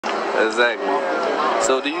Exactly.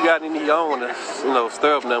 So do you got any, I don't want to,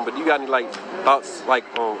 stir up nothing, but do you got any, like, thoughts, like,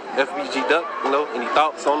 on FBG Duck, any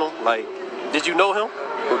thoughts on him? Like, did you know him?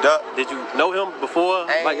 Who, Duck? Did you know him before,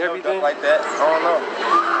 like, everything? Duck like that. I don't know.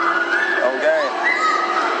 On game.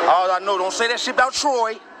 All I know, don't say that shit about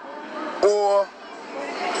Troy, or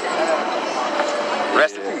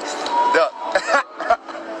rest in peace, Duck.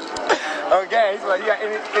 On game, he's like, you got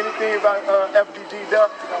anything about FBG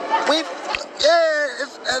Duck?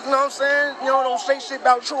 It's, you know what I'm saying? Don't say shit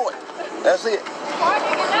about Troy. That's it.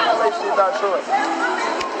 Don't say shit about Troy.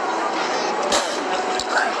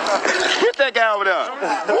 Get that guy over there.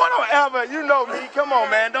 Don't ever, you know me. Come on,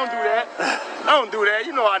 man. Don't do that. Don't do that.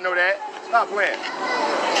 You know I know that. Stop playing.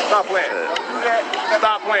 Stop playing. Do that.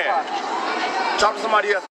 Stop playing. Talk to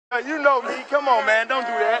somebody else. You know me. Come on, man. Don't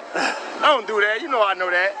do that. Don't do that. You know I know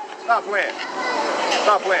that. Stop playing.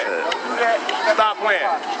 Stop playing. Do that. Stop playing.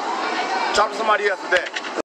 Talk to somebody else with that.